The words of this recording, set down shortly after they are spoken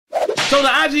So the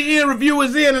IGN review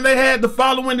is in, and they had the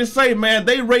following to say, man.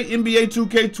 They rate NBA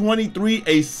 2K23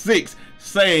 a 6,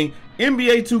 saying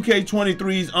NBA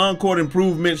 2K23's on-court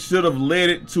improvements should have led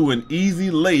it to an easy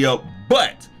layup,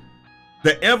 but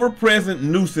the ever-present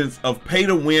nuisance of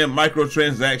pay-to-win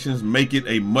microtransactions make it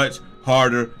a much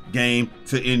harder game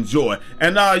to enjoy.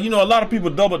 And you know, a lot of people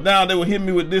doubled down. They were hitting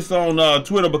me with this on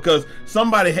Twitter because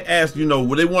somebody asked, you know,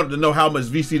 they wanted to know how much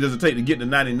VC does it take to get to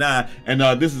 99,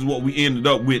 and this is what we ended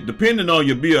up with. Depending on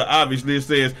your bill, obviously it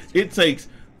says it takes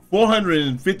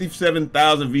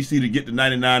 457,000 VC to get to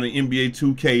 99 in NBA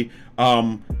 2K,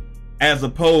 as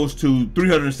opposed to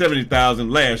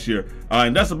 370,000 last year.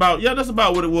 And that's about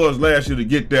what it was last year to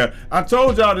get there. I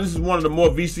told y'all this is one of the more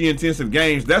VC intensive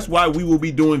games. That's why we will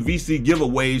be doing VC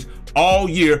giveaways all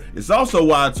year. It's also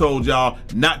why I told y'all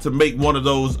not to make one of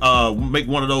those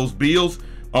bills,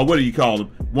 or what do you call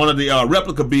them? One of the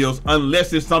replica bills,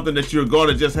 unless it's something that you're going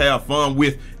to just have fun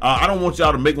with. I don't want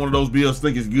y'all to make one of those bills,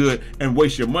 think it's good, and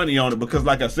waste your money on it, because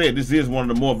like I said, this is one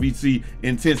of the more VC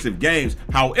intensive games.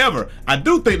 However, I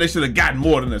do think they should have gotten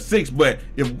more than a 6, but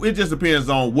it just depends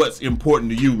on what's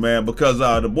important to you, man, because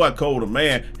the boy Coda,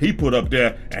 man, he put up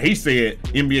there and he said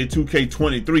NBA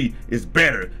 2K23 is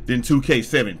better than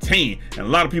 2K17. And a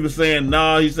lot of people saying,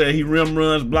 nah, he said he rim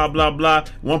runs, blah, blah, blah.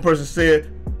 One person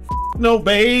said, no,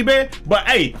 baby. But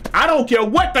hey, I don't care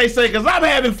what they say, because I'm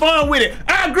having fun with it.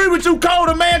 I agree with you,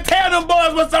 Coda, man. Tell them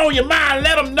boys what's on your mind.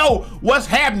 Let them know what's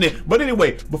happening. But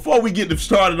anyway, before we get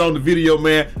started on the video,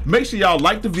 man, make sure y'all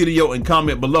like the video and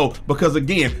comment below, because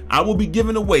again, I will be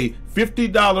giving away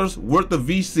 $50 worth of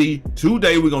VC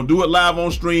today. We're gonna do it live on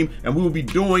stream, and we will be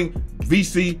doing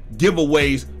VC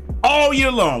giveaways all year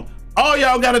long. All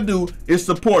y'all gotta do is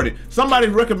support it. Somebody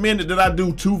recommended that I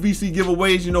do 2 VC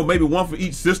giveaways, you know, maybe one for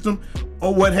each system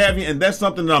or what have you, and that's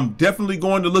something that I'm definitely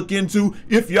going to look into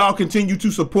if y'all continue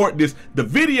to support this. The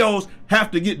videos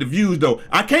have to get the views though.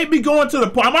 I can't be going to the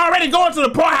poor. I'm already going to the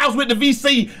poorhouse with the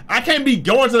VC. I can't be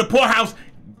going to the poorhouse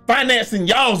financing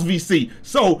y'all's VC.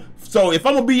 So if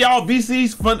I'm gonna be y'all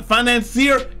VC's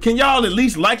financier, can y'all at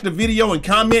least like the video and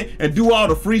comment and do all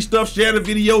the free stuff, share the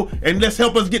video, and let's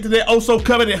help us get to that oh so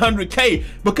coveted 100K,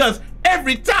 because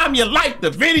every time you like the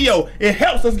video, it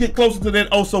helps us get closer to that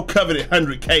oh so coveted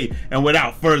 100K. And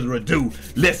without further ado,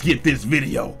 let's get this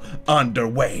video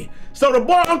underway. So the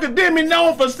boy Uncle Demi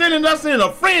known for sending us in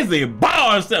a frenzy.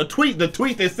 Bars, the tweet that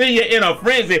send you in a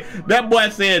frenzy. That boy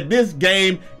said this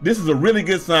game, this is a really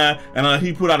good sign, and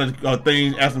he put out a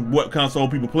thing asking what console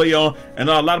people play on, and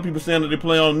a lot of people saying that they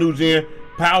play on new gen.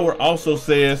 Power also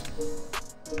said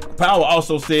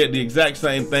the exact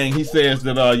same thing. He says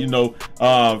that you know,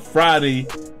 Friday,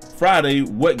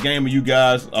 what game are you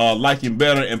guys liking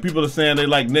better? And people are saying they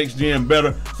like next gen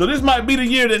better. So this might be the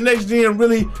year that next gen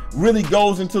really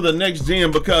goes into the next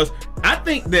gen, because I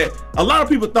think that a lot of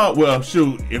people thought, well,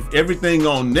 shoot, if everything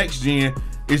on next gen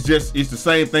it's the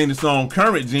same thing that's on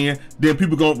current gen, then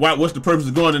people going, what's the purpose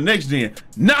of going to next gen?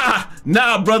 Nah,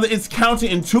 brother, it's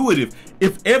counterintuitive.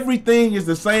 If everything is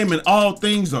the same and all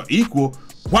things are equal,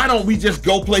 why don't we just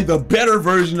go play the better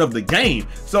version of the game?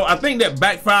 So I think that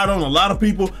backfired on a lot of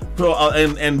people. So,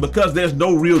 and because there's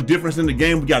no real difference in the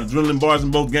game, we got adrenaline bars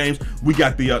in both games. We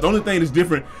got the only thing that's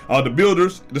different are the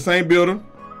builders, the same builder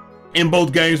in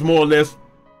both games, more or less.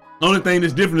 The only thing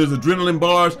that's different is adrenaline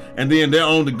bars, and then they're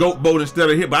on the goat boat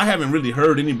instead of here. But I haven't really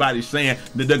heard anybody saying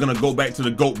that they're gonna go back to the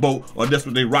goat boat or that's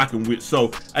what they're rocking with.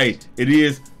 So hey, it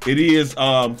is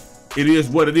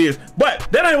what it is. But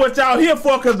that ain't what y'all here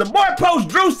for, because the boy Post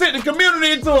Drew sent the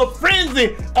community into a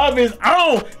frenzy of his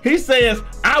own. He says,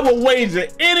 I will wager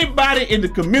anybody in the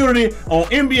community on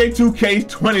NBA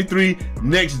 2K23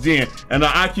 next gen. And the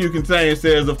IQ Contain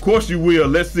says, of course you will.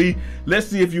 Let's see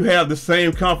if you have the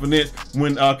same confidence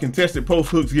when contested post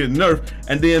hooks get nerfed.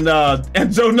 And then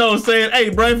and Joe Knows saying, hey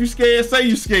bro, if you scared, say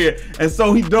you scared. And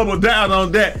so he doubled down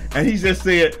on that, and he just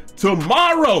said,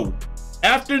 tomorrow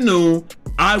afternoon,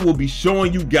 I will be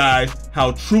showing you guys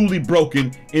how truly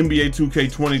broken NBA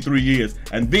 2K23 is.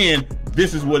 And then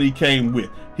this is what he came with.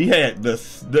 He had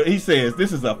he says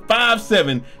this is a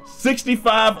 5'7",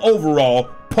 65 overall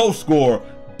post scorer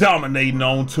dominating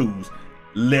on twos.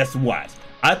 Let's watch.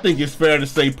 I think it's fair to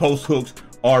say post hooks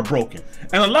are broken.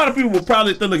 And a lot of people will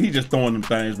probably think, look, he's just throwing them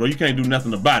things, bro. You can't do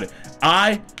nothing about it.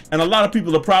 And a lot of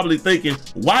people are probably thinking,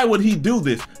 why would he do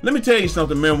this? Let me tell you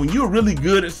something, man. When you're really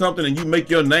good at something and you make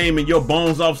your name and your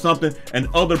bones off something, and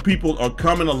other people are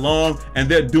coming along and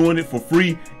they're doing it for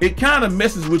free, it kind of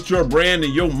messes with your brand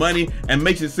and your money and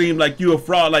makes it seem like you're a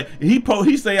fraud. Like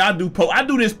he say, I do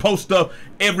this post stuff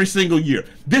every single year.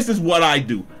 This is what I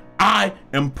do. I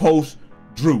am Post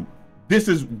Drew. This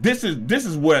is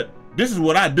what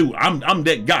I do. I'm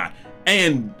that guy.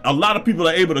 and a lot of people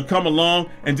are able to come along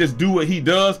and just do what he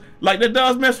does, like that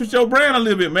does mess with your brand a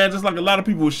little bit, man. Just like a lot of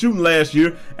people were shooting last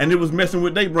year and it was messing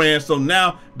with their brand. So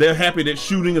now they're happy that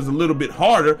shooting is a little bit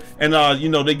harder, and you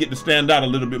know, they get to stand out a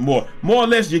little bit more. More or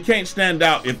less, you can't stand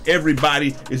out if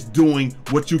everybody is doing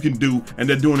what you can do and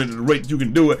they're doing it at the rate you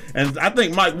can do it. And I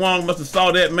think Mike Wang must have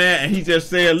saw that, man, and he just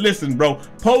said, listen, bro,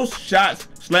 post shots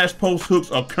 / post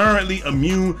hooks are currently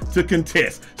immune to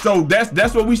contest. So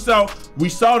that's what we saw. We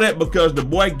saw that because the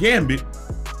boy Gambit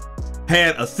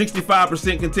had a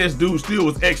 65% contest. Dude still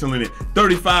was excellent at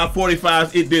 35,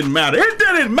 45s. It didn't matter. It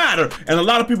didn't matter. And a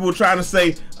lot of people were trying to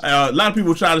say, they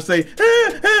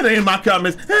in my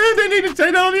comments, they don't need to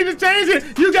change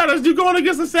it. You going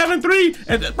against a 7'3".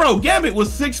 And bro, Gambit was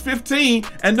 6'15",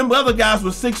 and them other guys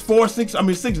was 6'4",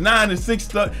 6'9", and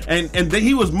 6', and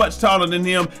he was much taller than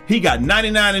him. He got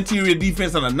 99 interior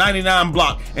defense and a 99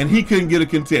 block, and he couldn't get a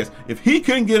contest. If he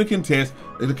couldn't get a contest,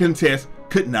 the contest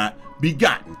could not be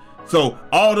gotten. So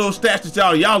all those stats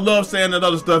that y'all love saying that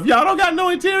other stuff, y'all don't got no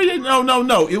interior.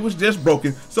 No, it was just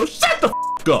broken. So shut the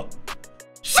f up.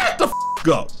 Shut the f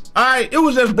up. All right, it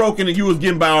was just broken and you was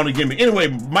getting by on the gimmick. Anyway,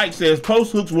 Mike says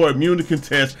post hooks were immune to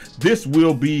contest. This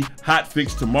will be hot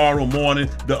fixed tomorrow morning.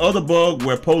 The other bug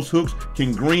where post hooks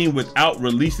can green without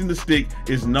releasing the stick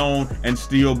is known and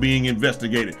still being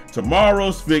investigated.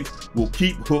 Tomorrow's fix will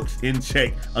keep hooks in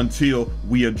check until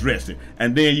we address it.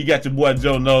 And then you got your boy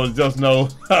Joe Knows, just know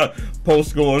post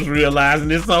scores realizing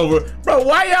it's over. Bro,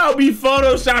 why y'all be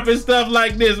photoshopping stuff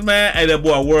like this, man? Hey, that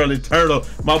boy Whirly Turtle,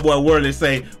 my boy Whirly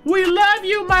say, we love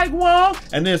you, Mike Wang.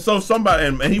 And then so somebody,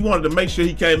 and he wanted to make sure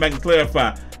he came back and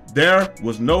clarify, there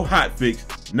was no hot fix.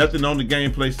 Nothing on the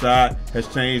gameplay side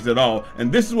has changed at all.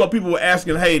 And this is what people were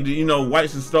asking, hey, you know,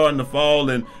 whites is starting to fall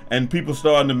and people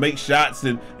starting to make shots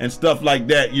and stuff like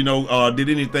that, you know, did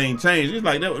anything change? It's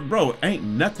like, that, bro, ain't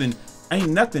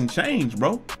nothing changed,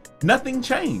 bro. Nothing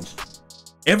changed.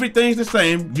 Everything's the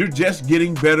same. You're just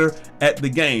getting better at the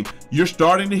game. You're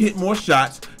starting to hit more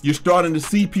shots. You're starting to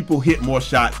see people hit more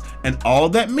shots. And all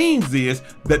that means is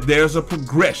that there's a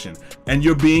progression and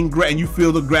you're being and you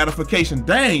feel the gratification.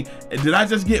 Dang, did I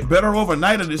just get better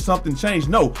overnight or did something change?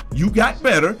 No, you got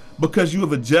better because you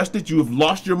have adjusted. You have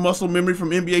lost your muscle memory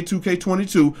from NBA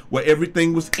 2K22 where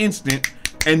everything was instant,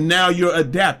 and now you're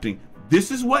adapting. This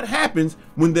is what happens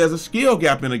when there's a skill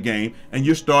gap in a game and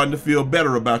you're starting to feel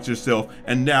better about yourself.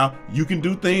 And now you can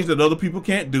do things that other people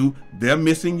can't do. They're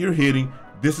missing your hitting.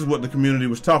 This is what the community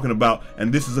was talking about,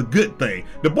 and this is a good thing.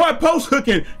 The boy post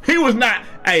hooking, he was not,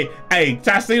 hey,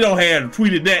 Tyceno had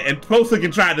tweeted that, and post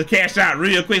hooking tried to cash out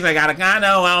real quick. I got a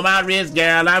condo on my wrist,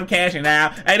 girl, I'm cashing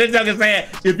out. Hey, this joker said,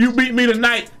 if you beat me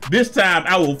tonight, this time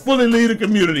I will fully lead the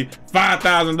community.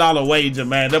 $5,000 wager,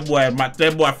 man. That boy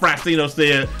Fracino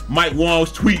said Mike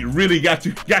Wang's tweet really got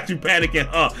you panicking,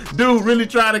 huh? Dude really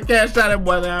trying to cash out. That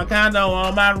boy, condo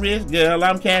on my wrist, girl,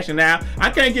 I'm cashing out.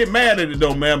 I can't get mad at it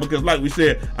though, man, because like we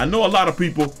said, I know a lot of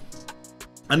people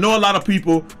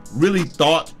really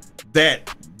thought that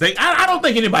I don't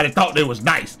think anybody thought they was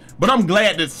nice, but I'm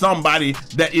glad that somebody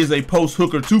that is a post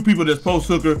hooker, two people that's post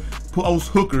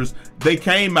hookers, they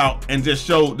came out and just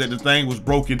showed that the thing was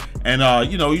broken,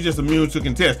 and you know, you just immune to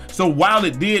contest. So while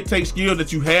it did take skill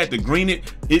that you had to green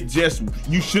it,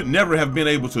 you should never have been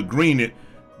able to green it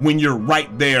when you're right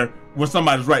there, when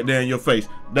somebody's right there in your face.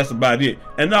 That's about it.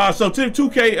 And so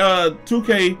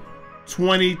 2K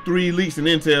 23 leaks and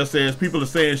intel says people are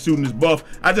saying shooting is buff.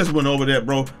 I just went over that,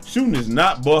 bro. Shooting is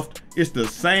not buffed. It's the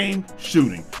same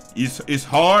shooting. It's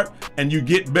hard and you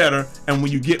get better, and when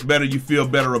you get better you feel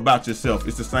better about yourself.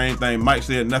 It's the same thing. Mike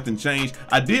said nothing changed.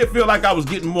 I did feel like I was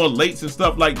getting more lates and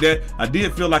stuff like that. I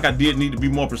did feel like I did need to be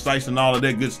more precise and all of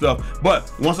that good stuff,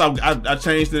 but once I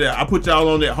changed to that, I put y'all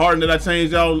on that harden that I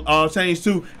changed y'all changed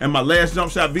to, and my last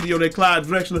jump shot video that Clyde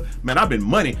Drexler, man, I've been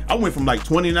money. I went from like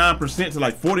 29% to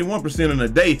like 41% in a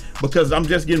day because I'm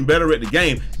just getting better at the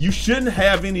game. You shouldn't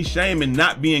have any shame in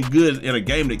not being good at a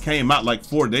game that came out like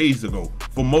 4 days ago.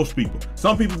 For most people,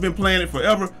 some people have been playing it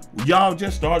forever. Y'all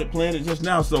just started playing it just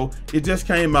now, so it just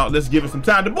came out. Let's give it some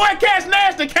time. The boy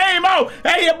Cashnasty came out.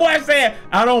 Hey, your boy said,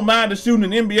 I don't mind the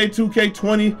shooting in NBA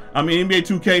 2K20. I mean NBA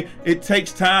 2K. It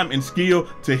takes time and skill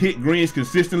to hit greens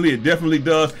consistently. It definitely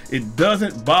does. It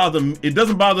doesn't bother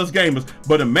us gamers.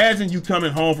 But imagine you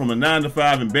coming home from a 9 to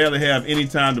 5 and barely have any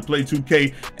time to play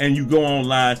 2K, and you go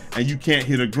online and you can't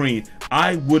hit a green.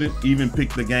 I wouldn't even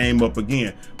pick the game up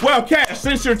again. Well, Cash,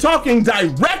 since you're talking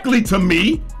directly to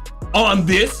me on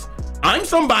this, I'm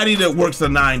somebody that works a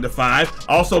 9 to 5.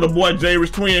 Also, the boy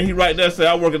J-Rich Twin, he right there say,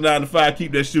 I work a 9 to 5,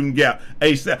 keep that shooting gap.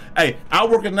 Hey, I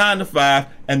work a 9 to 5,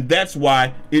 and that's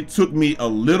why it took me a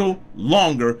little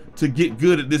longer to get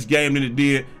good at this game than it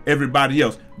did everybody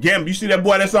else. Gambit, you see that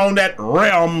boy that's on that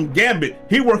realm, Gambit,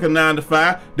 he work a 9 to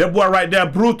 5. That boy right there,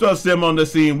 Brutus, him on the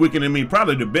scene, Wicked and me,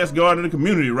 probably the best guard in the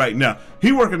community right now.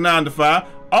 He work a 9 to 5.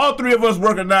 All three of us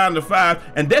work a 9 to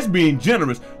 5, and that's being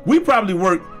generous. We probably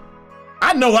work,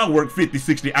 I know I work 50,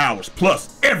 60 hours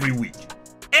plus every week,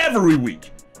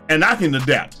 and I can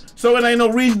adapt. So it ain't no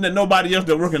reason that nobody else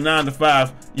that working 9 to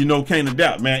 5, you know, can't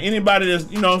adapt, man. Anybody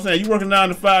that's, you know what I'm saying, you working 9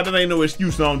 to 5, that ain't no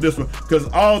excuse on this one, because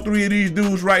all three of these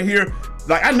dudes right here,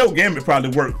 like, I know Gambit probably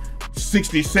work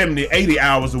 60, 70, 80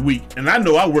 hours a week, and I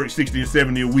know I work 60 or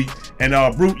 70 a week, and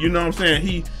Brute, you know what I'm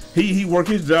saying, he work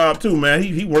his job too, man.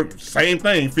 He work same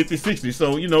thing, 50, 60.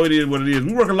 So, you know, it is what it is.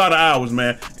 We work a lot of hours,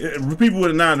 man. People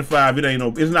with a 9 to 5,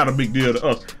 it's not a big deal to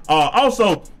us.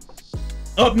 Also,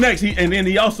 up next,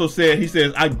 he also said, he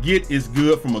says, I get it's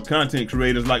good from a content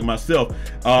creators like myself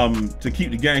to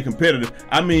keep the game competitive.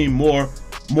 I mean more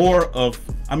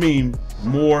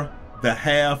the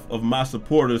half of my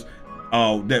supporters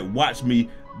that watch me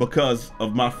because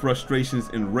of my frustrations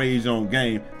and rage on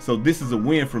game. So this is a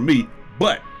win for me,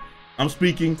 but I'm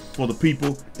speaking for the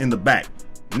people in the back.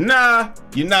 Nah,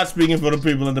 you're not speaking for the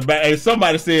people in the back. Hey,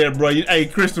 somebody said, bro, hey,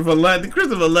 Christopher London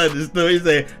still, he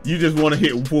said, you just want to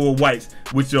hit 4 whites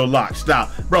with your lock.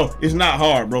 Stop. Bro, it's not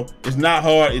hard, bro. It's not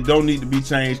hard. It don't need to be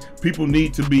changed. People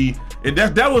need to be,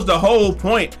 that was the whole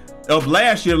point of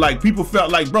last year. Like, people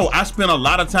felt like, bro, I spent a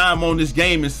lot of time on this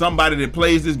game, and somebody that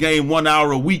plays this game 1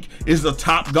 hour a week is a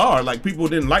top guard. Like, people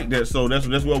didn't like that, so that's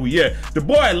where we at. The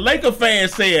boy Laker fan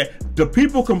said, the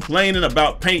people complaining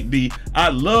about Paint D,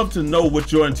 I'd love to know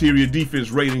what your interior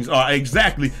defense ratings are.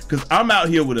 Exactly, because I'm out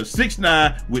here with a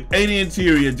 6'9", with 80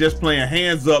 interior, just playing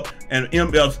hands up, and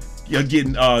MFs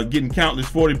getting countless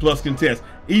 40+ contests.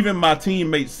 Even my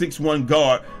teammate 6'1"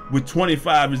 guard with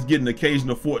 25 is getting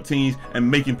occasional 14s and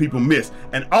making people miss.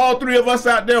 And all three of us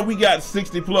out there, we got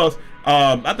 60+.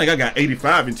 I think I got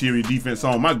 85 interior defense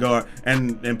on my guard,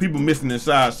 and people missing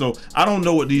inside. So I don't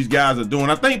know what these guys are doing.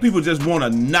 I think people just want to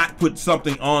not put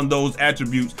something on those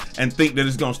attributes and think that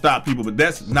it's going to stop people, but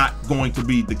that's not going to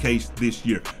be the case this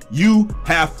year. You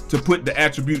have to put the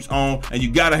attributes on, and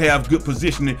you got to have good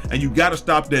positioning, and you got to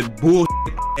stop that bullshit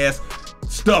ass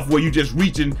stuff where you just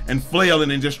reaching and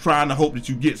flailing and just trying to hope that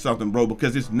you get something, bro,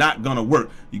 because it's not gonna work.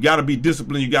 You gotta be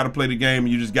disciplined, you gotta play the game,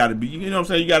 and you just gotta be, you know what I'm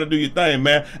saying, you gotta do your thing,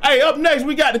 man. Hey, up next,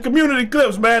 we got the community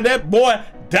clips, man. That boy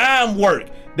Dime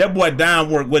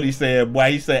Work, what he said,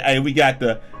 boy, he said, hey, we got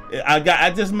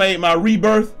I just made my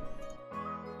rebirth,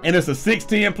 and it's a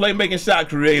 6'10" playmaking shot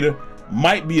creator.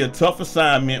 Might be a tough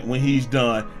assignment when he's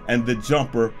done, and the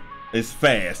jumper is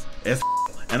fast as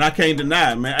and I can't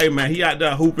deny it, man. Hey, man, he out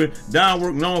there hooping.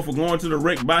 Downwork known for going to the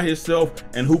rec by himself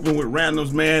and hooping with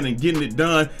randoms, man, and getting it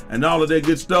done and all of that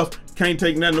good stuff. Can't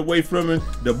take nothing away from him.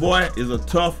 The boy is a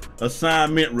tough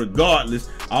assignment regardless.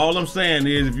 All I'm saying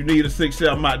is, if you need a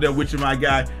 6'7", I'm out there with you, my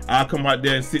guy. I'll come out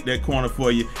there and sit that corner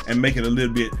for you and make it a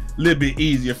little bit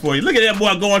easier for you. Look at that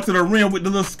boy going to the rim with the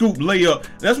little scoop layup.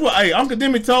 That's what, hey, Uncle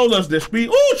Demi told us that speed.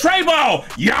 Ooh, tray ball,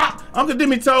 yeah. Uncle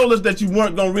Demi told us that you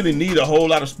weren't gonna really need a whole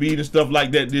lot of speed and stuff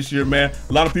like that this year, man.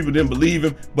 A lot of people didn't believe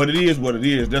him, but it is what it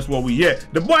is. That's what we at.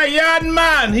 The boy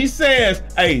Yadman, he says,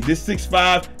 hey, this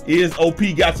 6'5" is OP.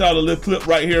 Got y'all a little clip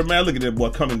right here, man. Look at that boy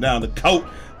coming down the court.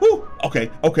 Woo.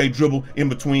 Okay, dribble in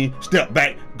between, step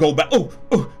back, go back,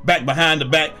 back behind the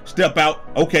back, step out.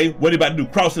 Okay, what he about to do?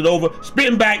 Cross it over,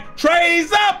 spin back,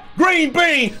 trays up, green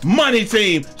bean, money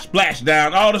team, splash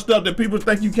down. All the stuff that people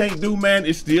think you can't do, man,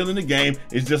 is still in the game.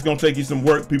 It's just gonna take you some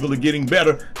work. People are getting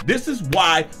better. This is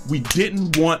why we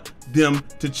didn't want them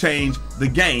to change the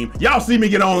game. Y'all see me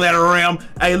get on that rim.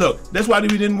 Hey, look, that's why we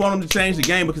didn't want them to change the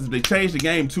game, because if they change the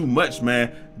game too much,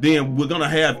 man, then we're gonna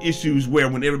have issues where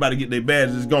when everybody get their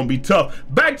badges, it's gonna be tough.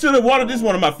 Back to the water. This is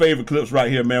one of my favorite clips right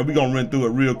here, man. We're gonna run through it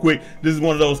real quick. This is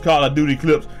one of those Call of Duty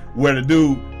clips where the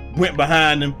dude went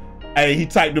behind him. Hey, he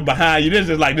typed it behind you. This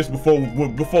is like this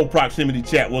before proximity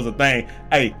chat was a thing.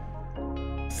 Hey,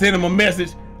 send him a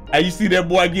message. Hey, you see that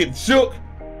boy getting shook?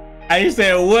 Hey, he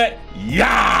said what?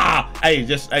 Yeah. Hey,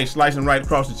 just slicing right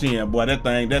across the chin, boy. That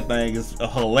thing is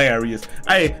hilarious.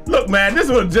 Hey, look, man, this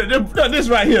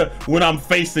right here, when I'm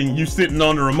facing you sitting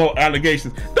on the remote,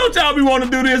 allegations. Don't y'all be wanting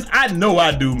to do this? I know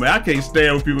I do, man. I can't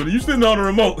stand with people. You sitting on the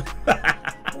remote.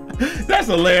 That's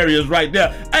hilarious right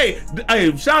there. Hey,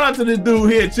 shout out to this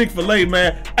dude here at Chick-fil-A,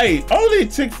 man. Hey, only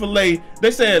Chick-fil-A,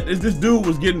 they said this dude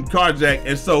was getting carjacked,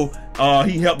 and so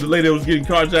he helped the lady that was getting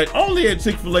carjacked. Only at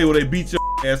Chick-fil-A where they beat your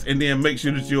and then make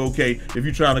sure that you're okay if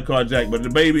you're trying to carjack. But the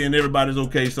baby and everybody's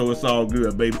okay, so it's all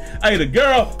good, baby. Hey, the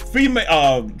girl,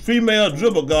 female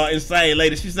dribble guard, insane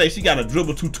lady. She say she got a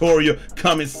dribble tutorial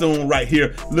coming soon right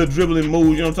here. Little dribbling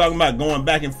moves, you know what I'm talking about, going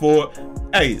back and forth.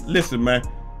 Hey, listen, man.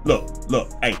 Look,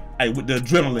 hey, with the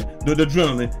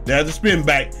adrenaline, there's a spin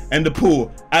back and the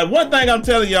pull. One thing I'm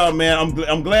telling y'all, man,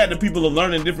 I'm glad that people are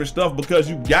learning different stuff, because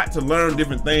you got to learn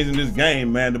different things in this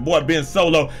game, man. The boy being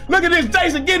solo. Look at this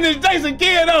Jason getting this Jason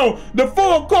kid on the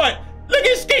full court. Look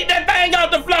at skeet that thing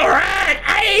off the floor. Right?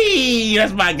 Hey,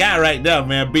 that's my guy right there,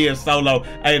 man, being solo.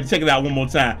 Hey, check it out one more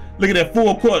time. Look at that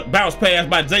full court bounce pass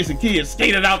by Jason Kidd,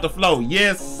 skated out the floor.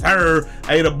 Yes, sir.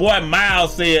 Hey, the boy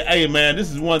Miles said, hey, man,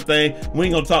 this is one thing. We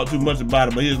ain't gonna talk too much about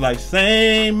it, but he was like,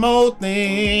 same old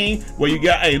thing. Where you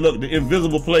got, hey, look, the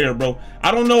invisible player, bro.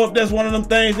 I don't know if that's one of them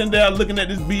things in there looking at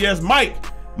this BS. Mike,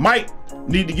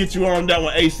 need to get you on that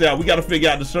one ASAP. We got to figure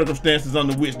out the circumstances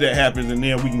under which that happens, and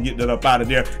then we can get that up out of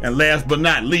there. And last but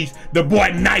not least, the boy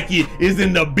NYKE is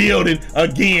in the building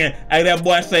again. Hey, that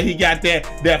boy say he got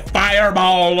that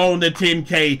fireball on the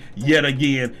 10K yet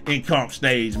again in comp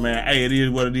stage, man. Hey, it is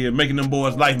what it is. Making them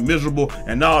boys' life miserable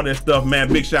and all that stuff,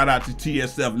 man. Big shout out to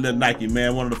TSF, Lil NYKE,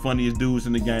 man. One of the funniest dudes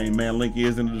in the game, man. Link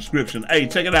is in the description. Hey,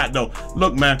 check it out, though.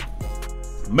 Look, man,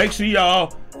 make sure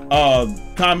y'all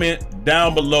comment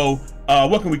down below.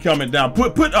 What can we comment down?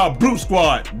 Put Brute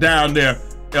Squad down there.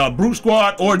 Brute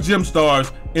Squad or Gym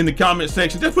Stars in the comment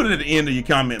section. Just put it at the end of your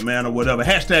comment, man, or whatever.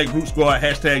 Hashtag Brute Squad,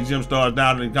 hashtag Gym Stars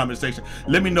down in the comment section.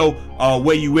 Let me know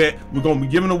where you at. We're gonna be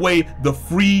giving away the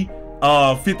free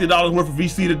 $50 worth of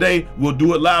VC today. We'll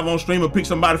do it live on stream and pick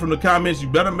somebody from the comments. You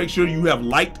better make sure you have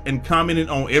liked and commented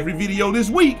on every video this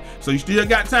week, so you still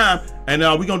got time. And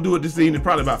we're gonna do it this evening,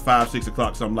 probably about 5, 6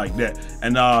 o'clock, something like that.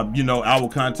 And you know, I will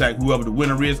contact whoever the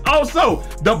winner is. Also,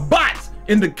 the bots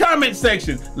in the comment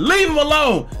section, leave them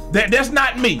alone. That's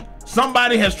not me.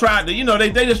 Somebody has tried to, you know, they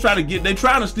just try to they're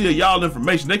trying to steal y'all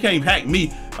information. They can't hack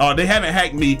me. They haven't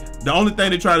hacked me. The only thing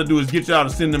they try to do is get y'all to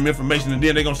send them information, and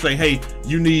then they're gonna say, hey,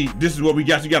 this is what we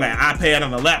got. You got an iPad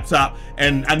and a laptop,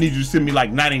 and I need you to send me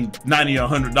like $90 or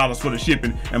 $100 for the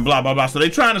shipping and blah, blah, blah. So they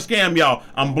trying to scam y'all.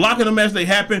 I'm blocking them as they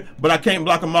happen, but I can't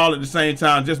block them all at the same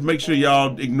time. Just make sure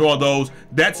y'all ignore those.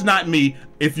 That's not me.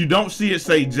 If you don't see it,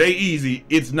 say J Eazy.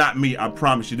 It's not me. I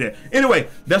promise you that. Anyway,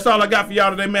 that's all I got for y'all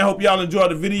today, man. Hope y'all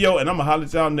enjoyed the video, and I'm gonna holler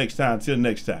at y'all next time. Till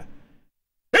next time.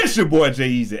 It's your boy J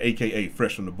Eazy, aka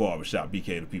Fresh from the Barbershop,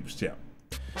 BK the People's Champ.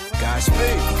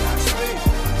 Godspeed.